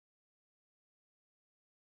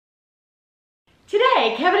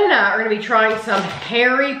Today, Kevin and I are going to be trying some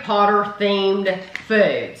Harry Potter themed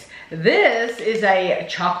foods. This is a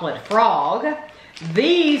chocolate frog.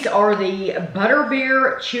 These are the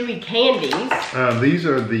Butterbeer Chewy candies. These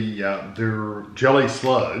are they're jelly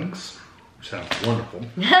slugs. Sounds wonderful.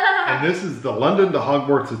 And this is the London to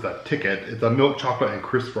Hogwarts is a ticket. It's a milk chocolate and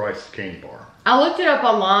crisp rice candy bar. I looked it up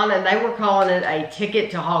online and they were calling it a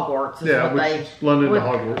ticket to Hogwarts. Yeah, which is London to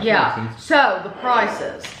Hogwarts. Yeah, so the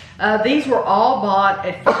prices. These were all bought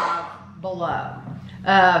at Five Below.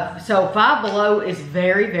 So Five Below is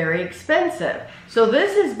very, very expensive. So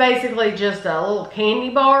this is basically just a little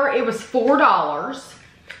candy bar. It was $4.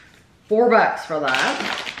 $4 for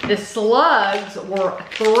that. The slugs were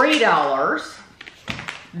 $3.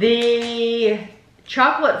 The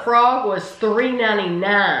chocolate frog was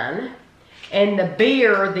 $3.99. And the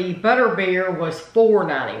beer, the butterbeer, was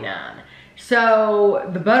 $4.99. So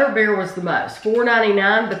the butterbeer was the most,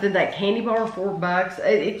 $4.99. But then that candy bar, $4.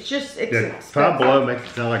 It's just, it's expensive. Five Below makes it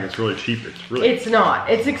sound like it's really cheap. It's really. It's not.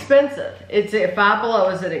 It's expensive. Five Below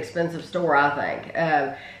is an expensive store, I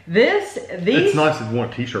think. These. It's nice if you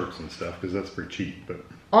want T-shirts and stuff because that's pretty cheap. But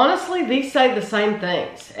honestly, these say the same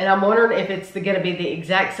things, and I'm wondering if it's going to be the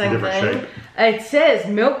exact same thing. Shape. It says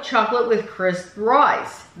milk chocolate with crisp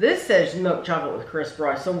rice. This says milk chocolate with crisp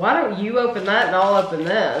rice. So why don't you open that and I'll open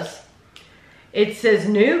this? It says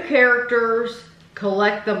new characters,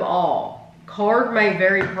 collect them all. Card may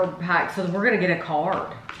vary per pack, so we're going to get a card.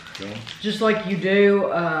 Yeah. Just like you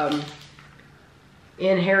do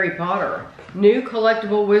in Harry Potter. New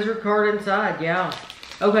collectible wizard card inside, yeah.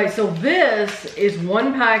 Okay, so this is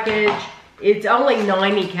one package. It's only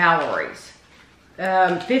 90 calories.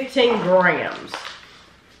 15 grams.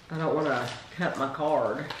 I don't want to cut my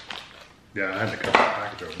card. Yeah, I had to cut the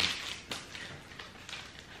package open.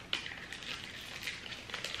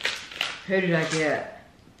 Who did I get?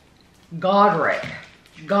 Godric.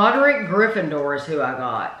 Godric Gryffindor is who I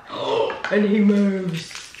got. And he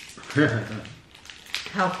moves.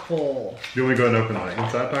 How cool. You want to go ahead and open the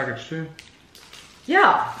inside package too?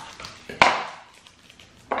 Yeah.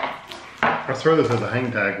 I swear this has a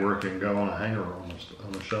hang tag where it can go on a hanger on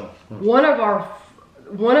the shelf. One of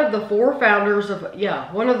the four founders of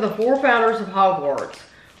Hogwarts.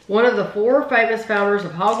 One of the four famous founders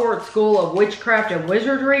of Hogwarts School of Witchcraft and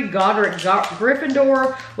Wizardry, Godric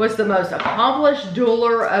Gryffindor, was the most accomplished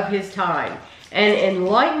dueler of his time, an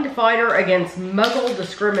enlightened fighter against Muggle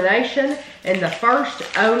discrimination, and the first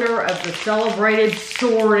owner of the celebrated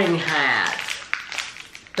sorting hat.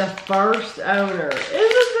 The first owner. Isn't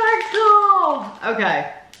that cool?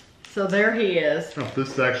 Okay, so there he is. Oh, this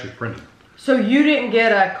is actually printed. So you didn't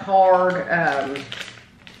get a card.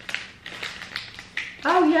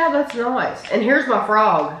 Oh yeah, that's nice. And here's my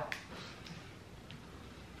frog.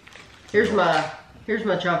 Here's my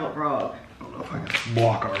chocolate frog. I don't know if I can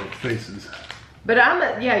block our faces. But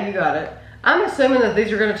yeah, you got it. I'm assuming that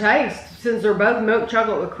these are gonna taste since they're both milk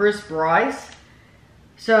chocolate with crisp rice.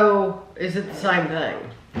 So is it the same thing?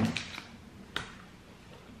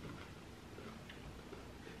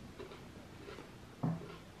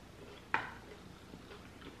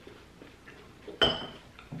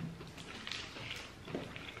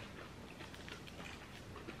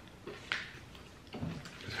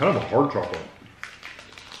 It's kind of a hard chocolate.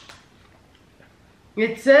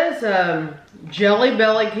 It says Jelly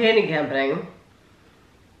Belly Candy Company.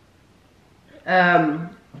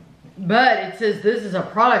 But it says this is a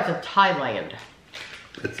product of Thailand.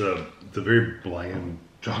 It's a very bland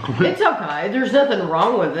chocolate. It's okay. There's nothing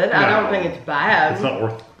wrong with it. No, I don't think it's bad. It's not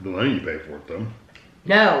worth the money you pay for it though.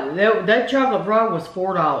 No, that chocolate frog was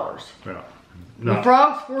 $4. Yeah. No. The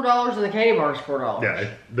frog's $4 and the candy bar is $4. Yeah,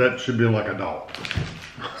 that should be like $1.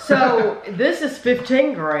 So this is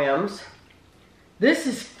 15 grams. This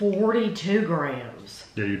is 42 grams.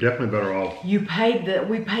 Yeah, you're definitely better off. We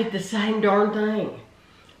paid the same darn thing.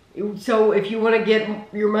 So if you want to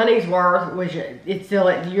get your money's worth, which it's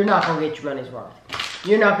still, you're not going to get your money's worth.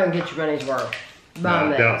 You're not going to get your money's worth. No,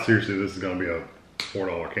 I doubt seriously this is going to be a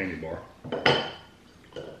 $4 candy bar.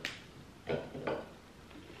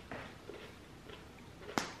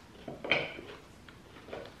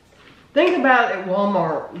 Think about at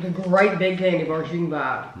Walmart, the great big candy bars you can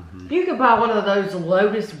buy. Mm-hmm. You could buy one of those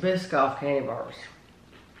Lotus Biscoff candy bars.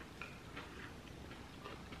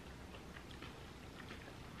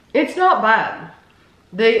 It's not bad.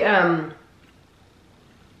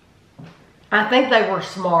 I think they were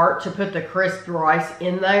smart to put the crisp rice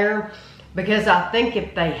in there because I think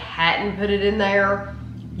if they hadn't put it in there,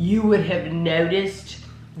 you would have noticed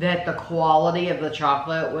that the quality of the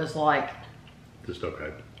chocolate was like just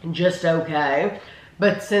okay. Just okay.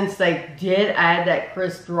 But since they did add that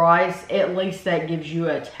crisped rice, at least that gives you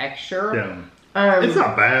a texture. Yeah. It's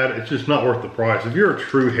not bad. It's just not worth the price. If you're a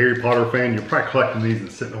true Harry Potter fan, you're probably collecting these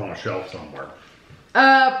and sitting on a shelf somewhere.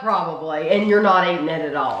 Probably. And you're not eating it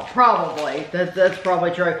at all. Probably. That's probably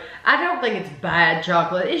true. I don't think it's bad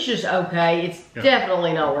chocolate. It's just okay. It's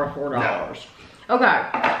definitely not worth $4. No.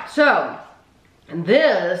 Okay. So,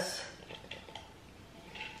 this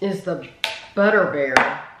is the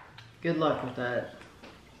Butterbeer. Good luck with that.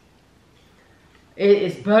 It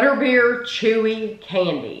is Butterbeer Chewy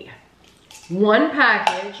candy. One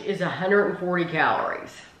package is 140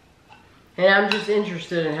 calories. And I'm just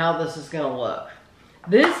interested in how this is going to look.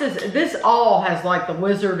 This all has like the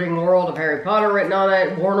Wizarding World of Harry Potter written on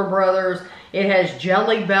it, Warner Brothers. It has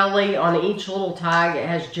Jelly Belly on each little tag. It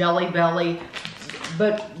has Jelly Belly,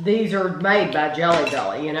 but these are made by Jelly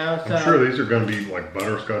Belly, you know. So. I'm sure these are going to be like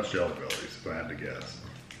butterscotch Jelly Bellies, if I had to guess.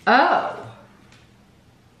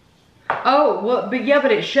 Oh, well, but yeah,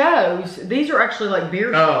 but it shows these are actually like beer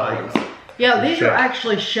steins. Yeah, these are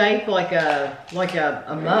actually shaped like a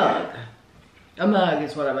mug. A mug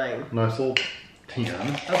is what I mean. Nice little tin.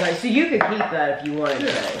 Okay, so you could keep that if you wanted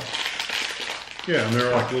to. Yeah, and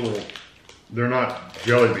they're like little, they're not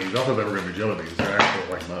jelly beans. I thought they were going to be jelly beans. They're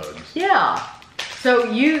actually like mugs. Yeah. So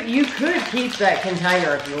you could keep that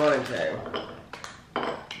container if you wanted to.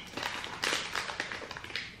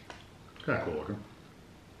 Kind of cool looking.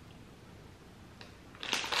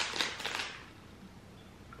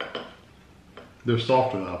 They're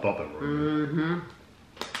softer than I thought they were. Mm-hmm.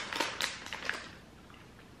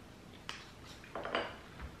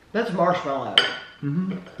 That's marshmallow.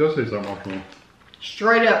 Mm-hmm. It does taste like marshmallow.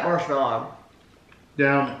 Straight up marshmallow.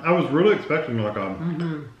 Yeah, I was really expecting like a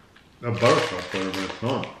butterscotch flavor, but it's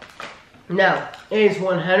not. No, it is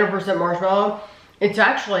 100% marshmallow. It's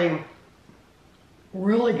actually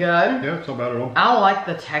really good. Yeah, it's not bad at all. I like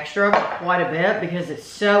the texture of it quite a bit because it's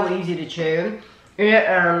so easy to chew.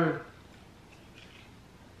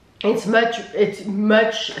 It's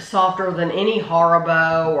much softer than any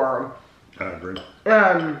Haribo or. I agree.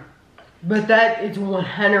 But that it's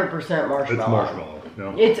 100% marshmallow. It's marshmallow.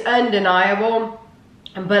 No. It's undeniable,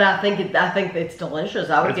 but I think it's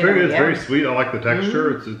delicious. I would it's give very it. It's very sweet. I like the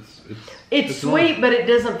texture. It's sweet, nice. But it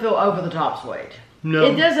doesn't feel over the top sweet. No.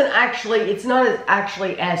 It doesn't actually. It's not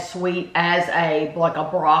actually as sweet as like a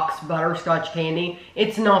Brock's butterscotch candy.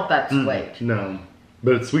 It's not that sweet. No.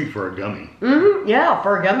 But it's sweet for a gummy. Yeah,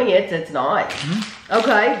 for a gummy, it's nice.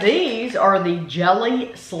 Okay, these are the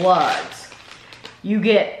Jelly Slugs. You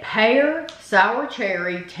get pear, sour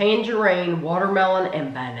cherry, tangerine, watermelon,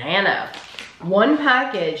 and banana. One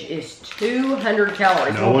package is 200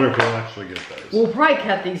 calories. Now, I wonder if we'll actually get those. We'll probably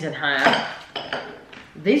cut these in half.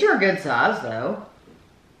 These are a good size, though.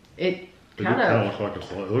 It kind of looks like a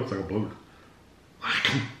slug. It looks like a blue.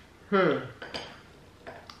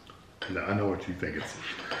 No, I know what you think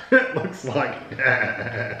it looks like.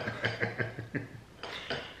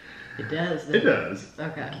 It does. It does.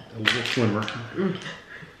 Okay. A little swimmer.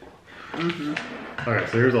 Alright,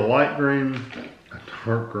 so here's a light green, a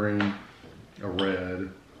dark green, a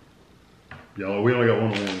red, yellow. We only got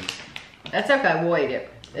one orange. That's okay. We'll eat it.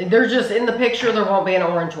 There's just, in the picture, there won't be an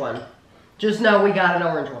orange one. Just know we got an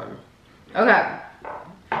orange one. Okay.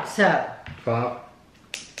 So. 5?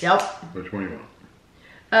 Yep. Which one do you want?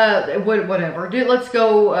 Whatever. Dude, let's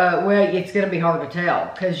go. Well, it's going to be hard to tell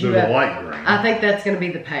because you have a light green. I think that's going to be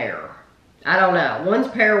the pear. I don't know. One's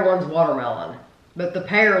pear, one's watermelon, but the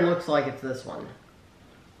pear looks like it's this one.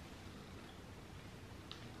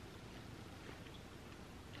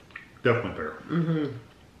 Definitely pear. You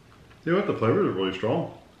know what? The flavors are really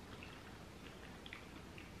strong.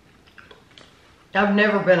 I've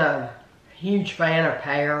never been a huge fan of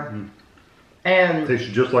pear, and it tastes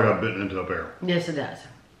just like I've bitten into a pear. Yes, it does.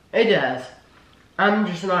 It does. I'm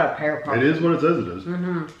just not a pear person. It is what it says it is.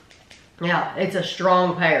 Yeah, it's a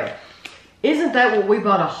strong pear. Isn't that what we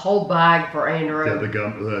bought a whole bag for Andrew? Yeah, the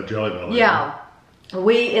Jelly Belly. Yeah.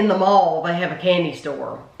 In the mall, they have a candy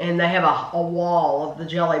store, and they have a wall of the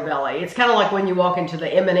Jelly Belly. It's kind of like when you walk into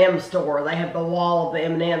the M&M store. They have the wall of the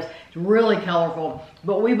M&Ms. It's really colorful.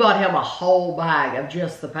 But we bought him a whole bag of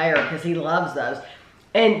just the pear because he loves those.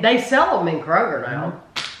 And they sell them in Kroger now.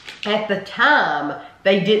 At the time,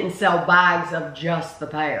 they didn't sell bags of just the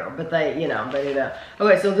pear, but they,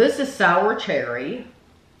 Okay, so this is sour cherry.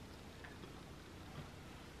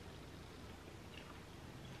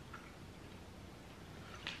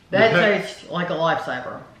 That tastes like a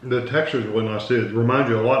lifesaver. The texture is really nice too. It reminds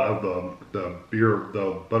you a lot of the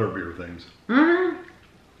butterbeer things.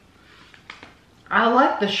 I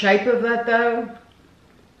like the shape of that though.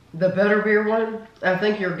 The butterbeer one. I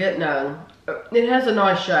think you're getting a It has a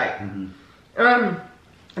nice shape.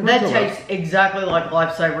 That tastes exactly like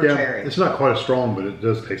Lifesaver cherry. It's not quite as strong, but it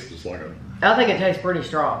does taste just like a... I think it tastes pretty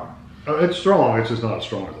strong. It's strong, it's just not as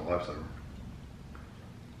strong as a Lifesaver.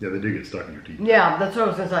 Yeah, they do get stuck in your teeth. Yeah, that's what I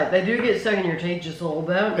was going to say. They do get stuck in your teeth just a little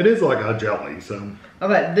bit. It is like a jelly, so...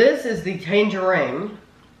 Okay, this is the tangerine.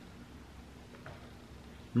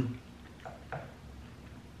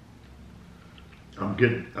 I'm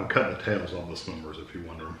cutting the tails off the swimmers, if you're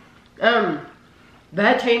wondering.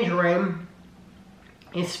 That tangerine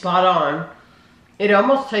is spot on. It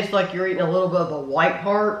almost tastes like you're eating a little bit of the white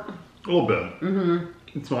part. A little bit.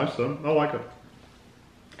 It's nice though. I like it.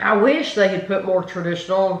 I wish they had put more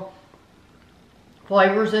traditional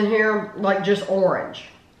flavors in here, like just orange.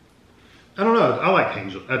 I don't know. I like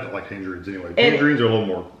tangerines anyway. Tangerines are a little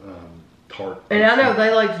more tart. And I know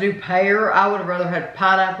they like to do pear. I would have rather had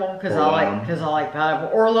pineapple because I like pineapple,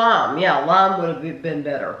 or lime. Yeah, lime would have been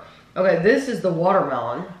better. Okay, this is the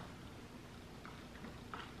watermelon.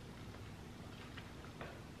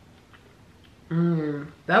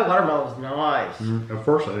 That watermelon is nice. At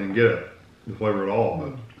first I didn't get the flavor at all,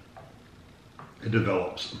 but it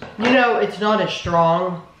develops. You know, it's not as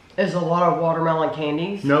strong as a lot of watermelon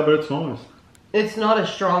candies. No, but it's nice. It's not as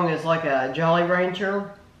strong as like a Jolly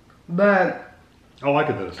Rancher, but I like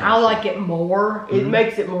it though. I like it more. It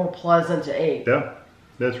makes it more pleasant to eat. Yeah,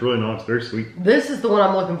 that's really nice. Very sweet. This is the one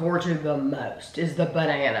I'm looking forward to the most, is the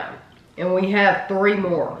banana. And we have 3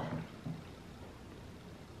 more.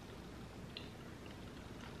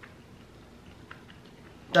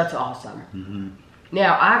 That's awesome.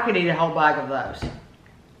 Now, I could eat a whole bag of those.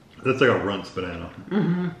 That's like a Runts banana.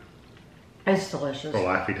 It's delicious. Or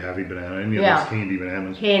Laffy Taffy banana. Any of those candy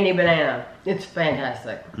bananas. Candy banana. It's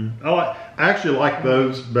fantastic. I actually like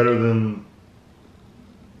those better than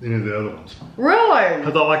any of the other ones. Really?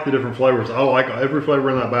 Because I like the different flavors. I like every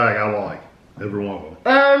flavor in that bag. I like every one of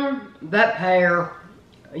them. That pear.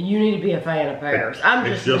 You need to be a fan of pears.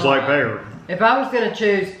 It's just like pear. If I was going to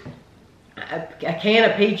choose a can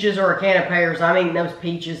of peaches or a can of pears, I'm eating those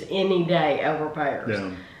peaches any day over pears.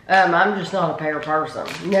 Yeah. I'm just not a pear person.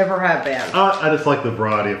 Never have been. I just like the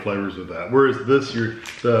variety of flavors with that. Whereas this,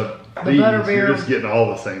 the Butterbeer, you're just getting all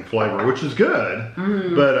the same flavor, which is good.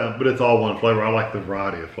 But it's all one flavor. I like the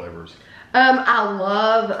variety of flavors. I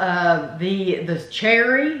love the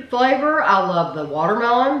cherry flavor. I love the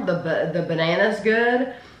watermelon. The banana's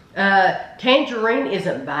good. Tangerine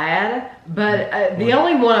isn't bad, but the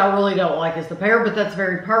only one I really don't like is the pear, but that's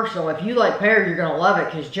very personal. If you like pear, you're going to love it,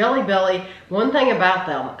 because Jelly Belly, one thing about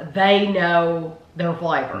them, they know their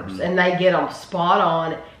flavors, and they get them spot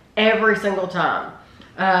on every single time.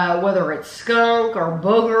 Whether it's skunk or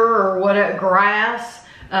booger or whatever, grass,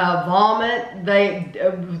 vomit,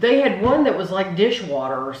 they had one that was like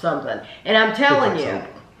dishwater or something, and I'm telling you,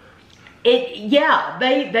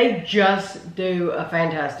 they just do a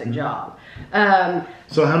fantastic job.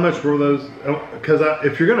 So how much were those? Because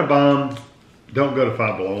if you're going to buy them, don't go to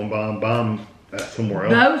Five Below and buy them at somewhere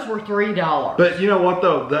else. Those were $3. But you know what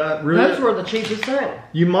though? Those were the cheapest thing.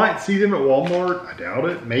 You might see them at Walmart. I doubt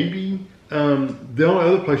it. Maybe. The only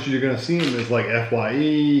other places you're going to see them is like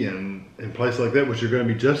FYE and places like that, which are going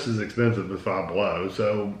to be just as expensive as Five Below.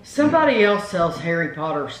 So somebody else sells Harry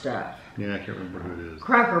Potter stuff. Yeah, I can't remember who it is.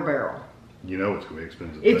 Cracker Barrel. You know it's going to be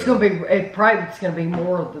expensive. It's going to be. It's going to be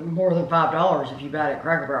more than $5 if you buy it at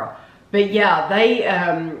Cracker Barrel. But yeah,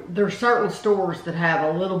 there's certain stores that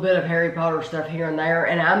have a little bit of Harry Potter stuff here and there,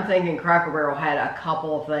 and I'm thinking Cracker Barrel had a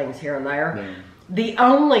couple of things here and there. Yeah. The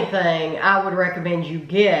only thing I would recommend you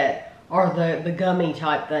get are the gummy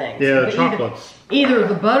type things. Yeah, the chocolates. Either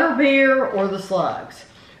the Butterbeer or the Slugs.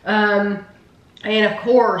 And of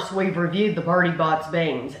course, we've reviewed the Birdie Bots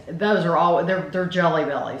beans. Those are all, they're Jelly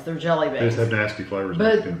Bellies. They're jelly beans. They just have nasty flavors.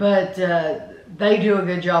 But they do a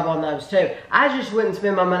good job on those too. I just wouldn't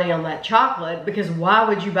spend my money on that chocolate, because why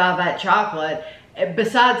would you buy that chocolate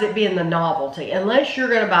besides it being the novelty? Unless you're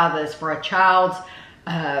going to buy this for a child's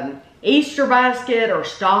Easter basket or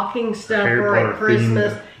stocking stuffer at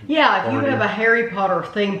Christmas. Yeah, if you have a Harry Potter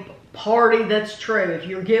themed party, that's true. If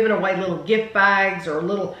you're giving away little gift bags or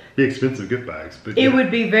little... The expensive gift bags. But it would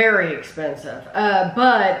be very expensive.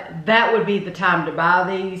 But that would be the time to buy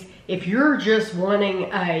these. If you're just wanting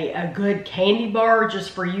a good candy bar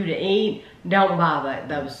just for you to eat, don't buy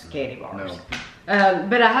those candy bars. No.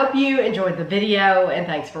 But I hope you enjoyed the video, and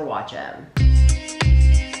thanks for watching.